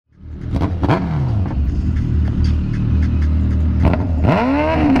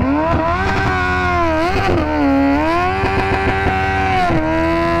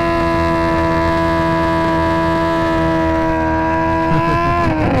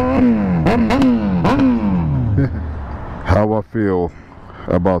I feel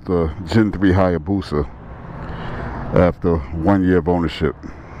about the Gen 3 Hayabusa after 1 year of ownership,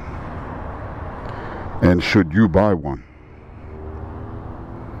 and should you buy one?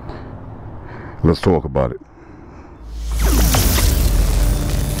 Let's talk about it.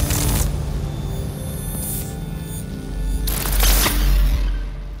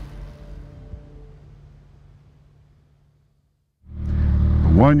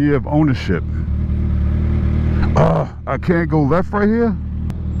 One year of ownership. I can't go left right here?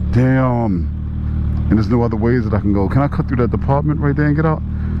 Damn. And there's no other ways that I can go. Can I cut through that department right there and get out?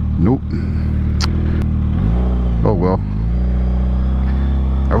 Nope. Oh well.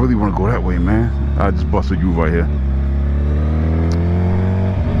 I really want to go that way, man. I just busted you right here.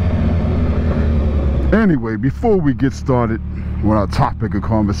 Anyway, before we get started with our topic of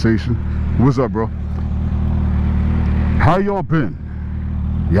conversation, what's up, bro? How y'all been?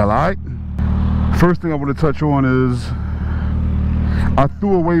 Y'all alright? First thing I want to touch on is I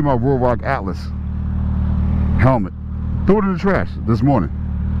threw away my Rock Atlas helmet. Threw it in the trash this morning.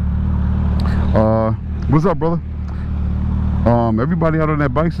 What's up, brother? Everybody out on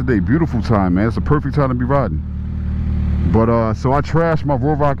that bike today, beautiful time, man. It's a perfect time to be riding. But so I trashed my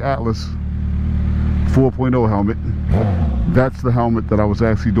Rock Atlas 4.0 helmet. That's the helmet that I was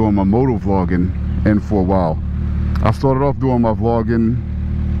actually doing my moto vlogging in for a while. I started off doing my vlogging,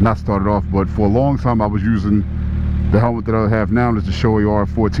 not started off, but for a long time I was using the helmet that I have now. Is the Shoei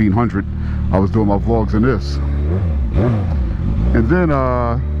R1400. I was doing my vlogs in this, and then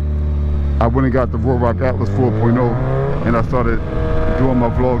I went and got the Rock Atlas 4.0, and I started doing my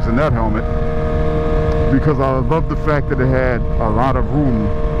vlogs in that helmet because I loved the fact that it had a lot of room,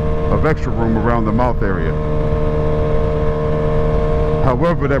 of extra room around the mouth area.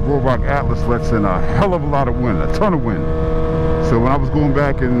 However, that Rock Atlas lets in a hell of a lot of wind, a ton of wind. So when I was going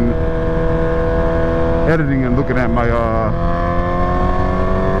back and editing and looking at my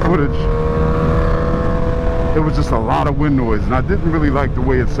footage, it was just a lot of wind noise, and I didn't really like the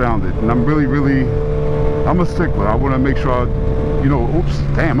way it sounded. And I'm I'm a stickler. I want to make sure you know, oops,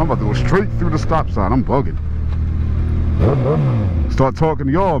 damn, I'm about to go straight through the stop sign. I'm bugging. Start talking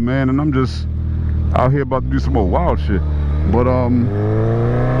to y'all, man, and I'm just out here about to do some more wild shit. But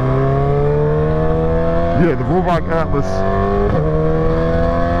yeah, the Rock Atlas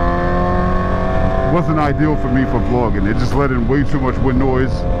wasn't ideal for me for vlogging. It just let in way too much wind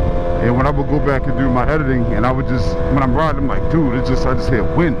noise, and when I would go back and do my editing, and I would just, when I'm riding, I'm like, dude, I just hear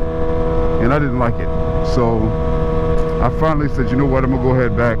wind, and I didn't like it. So I finally said, you know what, I'm gonna go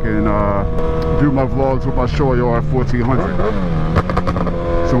ahead back and do my vlogs with my Shoei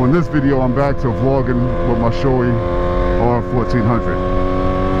R1400. So in this video, I'm back to vlogging with my Shoei R1400.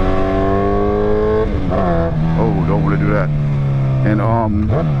 Oh, don't want to do that. And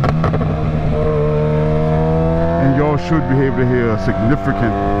y'all should be able to hear a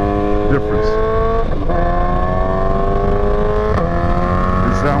significant difference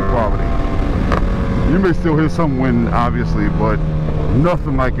in sound quality. You may still hear some wind, obviously, but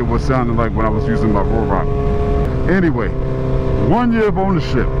nothing like it was sounding like when I was using my Rock. Anyway, 1 year of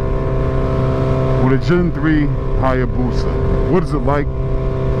ownership with a Gen 3 Hayabusa. What is it like?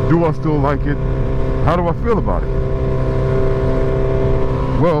 Do I still like it? How do I feel about it?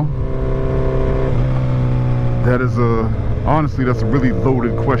 Well, honestly, that's a really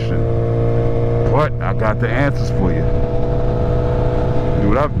loaded question, but I got the answers for you.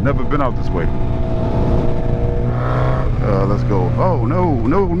 Dude, I've never been out this way. Let's go. Oh, no.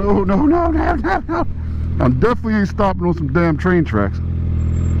 I'm definitely ain't stopping on some damn train tracks.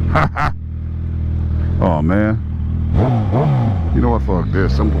 Oh, man. You know what, fuck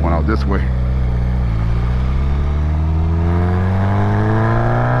this. I'm going out this way.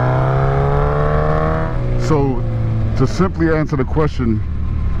 So, to simply answer the question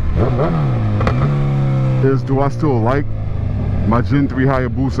is, do I still like my Gen 3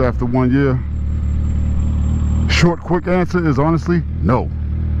 Hayabusa after 1 year? Short, quick answer is honestly, no.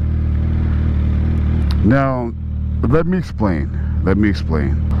 Now, let me explain.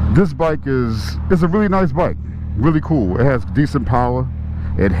 This bike is a really nice bike. Really cool. It has decent power.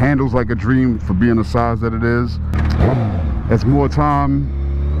 It handles like a dream for being the size that it is. As more time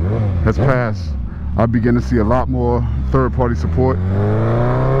has passed, I begin to see a lot more third-party support.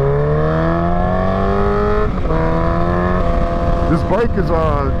 This bike is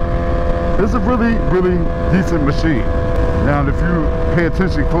it's a really decent machine. Now, if you pay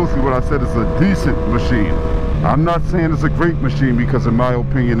attention closely, what I said is a decent machine. I'm not saying it's a great machine, because in my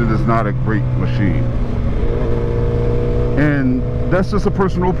opinion it is not a great machine. And that's just a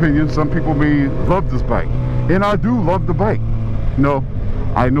personal opinion. Some people may love this bike, and I do love the bike. No,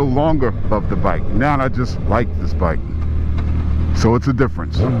 I no longer love the bike. Now I just like this bike. So it's a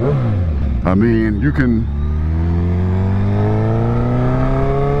difference. I mean, you can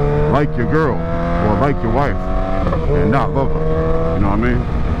like your girl or like your wife and not love her. You know what I mean?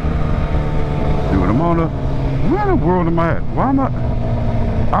 Dude, I'm on a... Where in the world am I at? Why am I...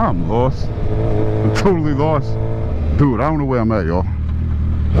 I'm lost. I'm totally lost. Dude, I don't know where I'm at, y'all.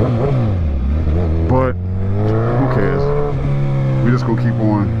 But who cares? We just gonna keep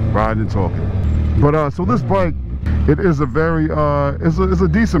on riding and talking. But so this bike, it is a very it's a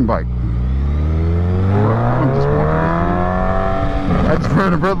decent bike. I'm just walking. I just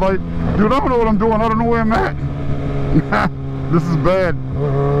ran a red light. Dude, I don't know what I'm doing. I don't know where I'm at. This is bad.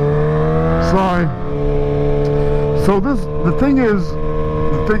 Sorry. So the thing is,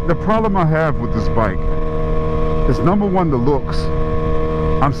 the problem I have with this bike is, number one, the looks.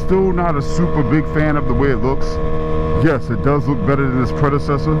 I'm still not a super big fan of the way it looks. Yes, it does look better than its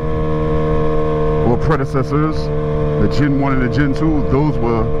predecessor or predecessors. The Gen 1 and the Gen 2, those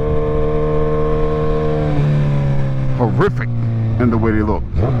were horrific in the way they look.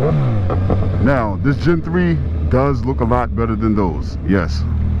 Now, this Gen 3 does look a lot better than those, yes.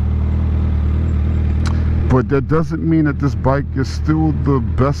 But that doesn't mean that this bike is still the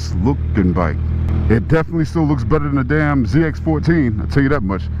best looking bike. It definitely still looks better than the damn ZX14, I'll tell you that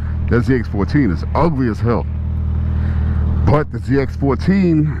much. That ZX14 is ugly as hell. But the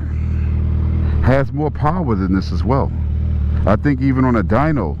ZX14 has more power than this as well. I think even on a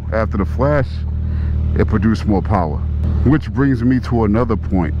dyno, after the flash, it produced more power. Which brings me to another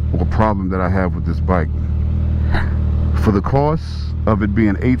point or problem that I have with this bike. For the cost of it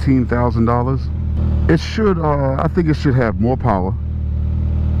being $18,000, it should, I think it should have more power.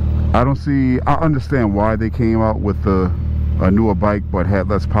 I understand why they came out with a newer bike but had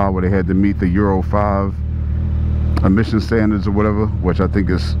less power. They had to meet the Euro 5 emission standards or whatever, which I think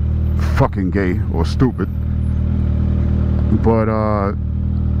is fucking gay or stupid. But I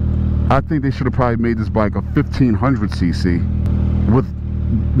think they should have probably made this bike a 1500cc with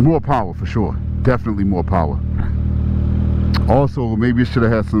more power for sure. Definitely more power. Also, maybe it should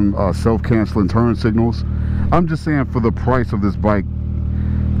have had some self-canceling turn signals. I'm just saying, for the price of this bike,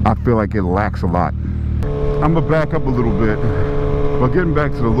 I feel like it lacks a lot. I'm gonna back up a little bit, but getting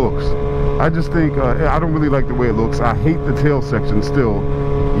back to the looks, I just think I don't really like the way it looks. I hate the tail section still.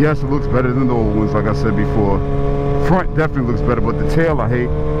 Yes, it looks better than the old ones, like I said before. Front definitely looks better, but the tail I hate.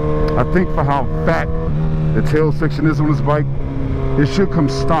 I think for how fat the tail section is on this bike, it should come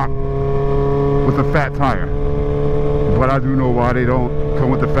stock with a fat tire. But I do know why they don't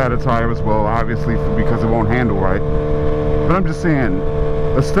come with the fatter tire as well, obviously because it won't handle right. But I'm just saying,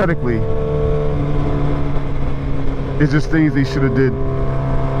 aesthetically, it's just things they should have did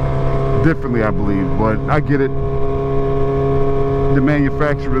differently, I believe. But I get it. The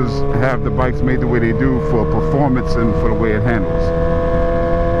manufacturers have the bikes made the way they do for performance and for the way it handles.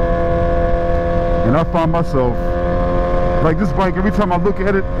 And I find myself, like this bike, every time I look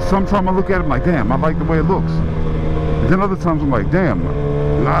at it, sometimes I look at it, I'm like, damn, I like the way it looks. And then other times I'm like, damn,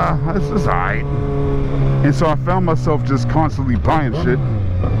 nah, this is alright. And so I found myself just constantly buying shit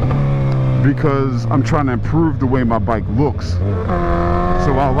because I'm trying to improve the way my bike looks,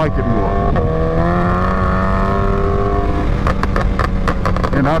 so I like it more.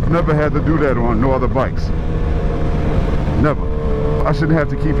 And I've never had to do that on no other bikes. Never. I shouldn't have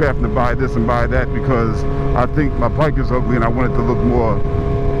to keep having to buy this and buy that because I think my bike is ugly and I want it to look more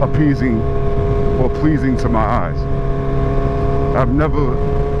appeasing or pleasing to my eyes. I've never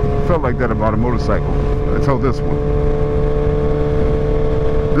felt like that about a motorcycle until this one.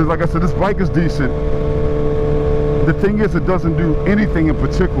 Like I said, this bike is decent. The thing is, it doesn't do anything in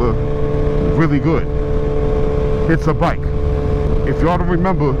particular really good. It's a bike. If y'all don't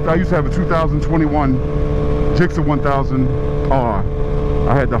remember, I used to have a 2021 Gixxer 1000R.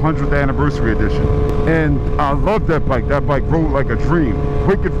 I had the 100th anniversary edition. And I loved that bike. That bike rode like a dream.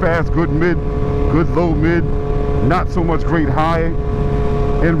 Quick and fast, good mid, good low mid. Not so much great high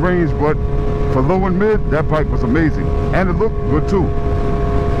in range, but for low and mid, that bike was amazing. And it looked good too.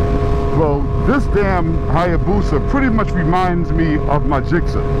 Well, this damn Hayabusa pretty much reminds me of my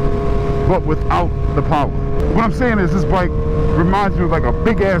Gixxer, but without the power. What I'm saying is, this bike reminds me of like a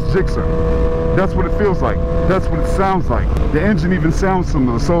big ass Gixxer. That's what it feels like. That's what it sounds like. The engine even sounds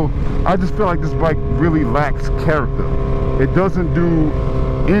similar. So I just feel like this bike really lacks character. It doesn't do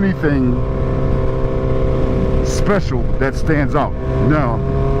anything special that stands out. Now,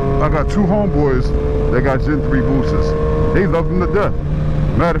 I got two homeboys that got Gen 3 Busas. They love them to death.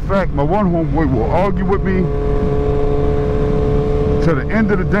 Matter of fact, my one homeboy will argue with me to the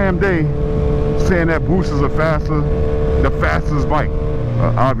end of the damn day, saying that Busas are faster, the fastest bike.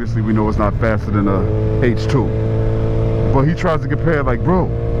 Obviously, we know it's not faster than a H2. But he tries to compare, like, bro,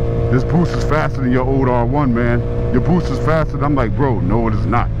 this boost is faster than your old R1, man. Your boost is faster. I'm like, bro, no, it is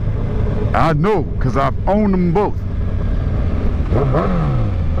not. I know, because I've owned them both.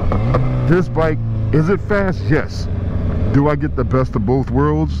 This bike, is it fast? Yes. Do I get the best of both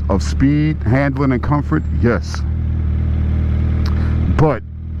worlds of speed, handling, and comfort? Yes. But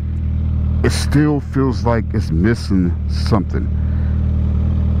it still feels like it's missing something.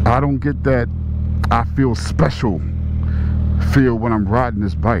 I don't get that I feel special feel when I'm riding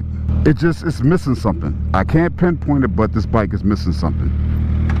this bike. It's missing something. I can't pinpoint it, but this bike is missing something.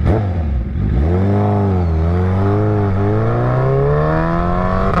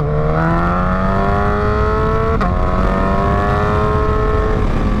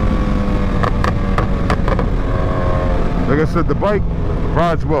 Like I said, the bike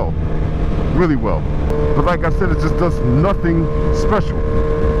rides well, really well. But like I said, it just does nothing special.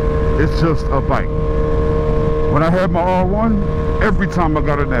 It's just a bike. When I had my R1, every time I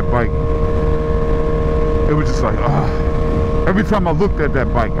got on that bike, it was just like, every time I looked at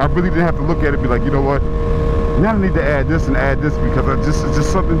that bike, I really didn't have to look at it and be like, you know what? Now I need to add this and add this because it's just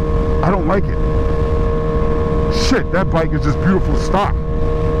something, I don't like it. Shit, that bike is just beautiful stock.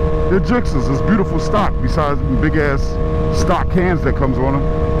 The Gixxers is beautiful stock besides big ass stock cans that comes on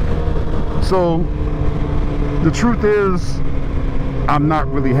them. So the truth is, I'm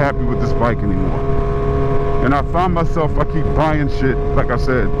not really happy with this bike anymore. And I find myself, I keep buying shit, like I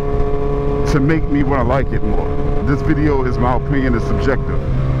said, to make me want to like it more. This video is my opinion, it's subjective.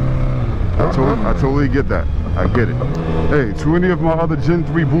 I totally get that. I get it. Hey, to any of my other Gen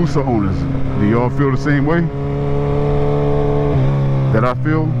 3 Busa owners, do y'all feel the same way that I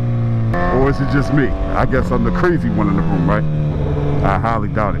feel? Or is it just me? I guess I'm the crazy one in the room, right? I highly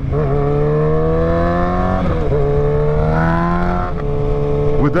doubt it.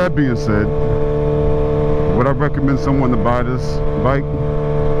 With that being said, would I recommend someone to buy this bike?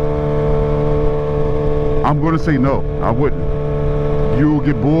 I'm going to say no, I wouldn't. You will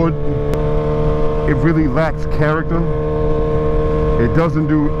get bored. It really lacks character. It doesn't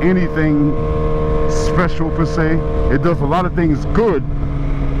do anything special per se. It does a lot of things good,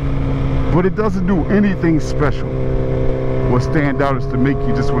 but it doesn't do anything special. What stand out is to make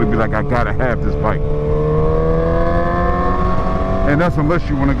you just want to be like, I gotta have this bike. And that's unless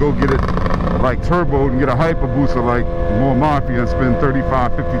you want to go get it like turbo and get a Hayabusa like more Mafia and spend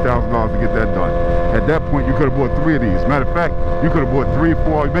 $35,000, $50,000 to get that done. At that point, you could have bought 3 of these. Matter of fact, you could have bought 3 or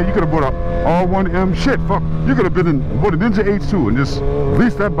 4. Man, you could have bought a R1M. Shit, fuck. You could have bought a Ninja H2 and just, at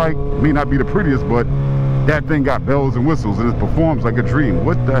least that bike may not be the prettiest, but that thing got bells and whistles and it performs like a dream.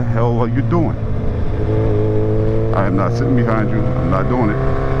 What the hell are you doing? I am not sitting behind you. I'm not doing it.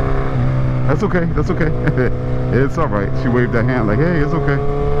 That's okay. That's okay. It's all right. She waved her hand like, hey, it's okay.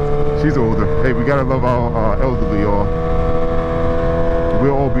 She's older. Hey, we gotta love our elderly, y'all.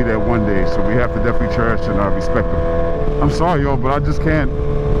 We'll all be there one day, so we have to definitely cherish and respect them. I'm sorry, y'all, but I just can't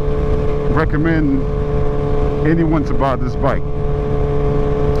recommend anyone to buy this bike,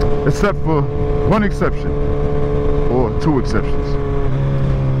 except for one exception, or 2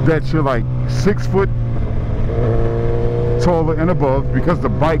 exceptions. That you're like 6 foot taller and above, because the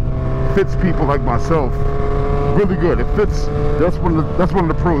bike fits people like myself really good. It fits. That's one of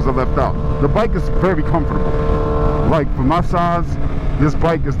the pros I left out. The bike is very comfortable. Like for my size, this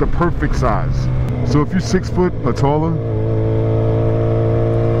bike is the perfect size. So if you're 6 foot or taller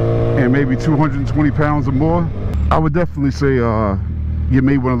and maybe 220 pounds or more, I would definitely say you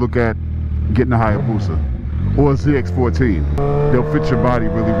may want to look at getting a Hayabusa or a ZX14. They'll fit your body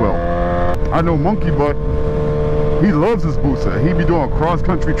really well. I know Monkey Butt, he loves his Busa. He be doing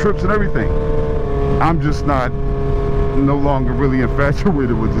cross-country trips and everything. I'm just no longer really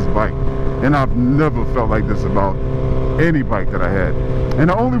infatuated with this bike. And I've never felt like this about any bike that I had. And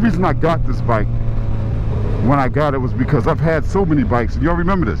the only reason I got this bike when I got it was because I've had so many bikes. Y'all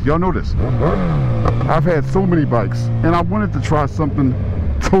remember this, y'all know this. I've had so many bikes and I wanted to try something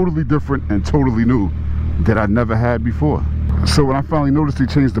totally different and totally new that I never had before. So when I finally noticed they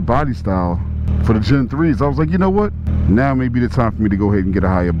changed the body style for the Gen 3s, I was like, you know what? Now may be the time for me to go ahead and get a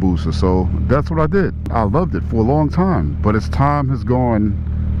Hayabusa. So that's what I did. I loved it for a long time, but as time has gone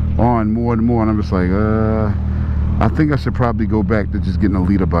on more and more, and I'm just like, I think I should probably go back to just getting a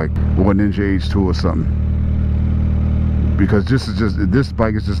liter bike or a Ninja H2 or something, because this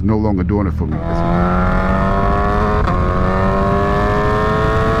bike is just no longer doing it for me.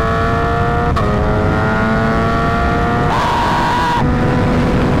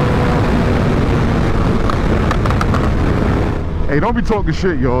 Hey, don't be talking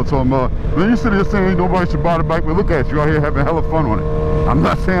shit, y'all. Talking about, man, you sitting there saying nobody should buy the bike, but look at you out here having hella fun on it. I'm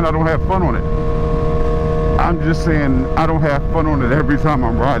not saying I don't have fun on it. I'm just saying I don't have fun on it every time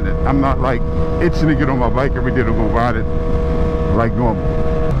I'm riding it. I'm not like itching to get on my bike every day to go ride it like normal.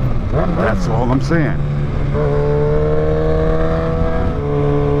 That's all I'm saying.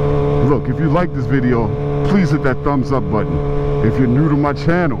 Look, if you like this video, please hit that thumbs up button. If you're new to my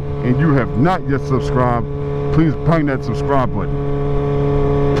channel and you have not yet subscribed, please bang that subscribe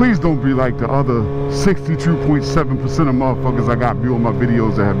button. Please don't be like the other 62.7% of motherfuckers I got viewing my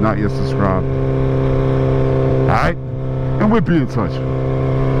videos that have not yet subscribed. Alright? And we'll be in touch.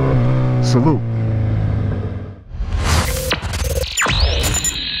 Salute.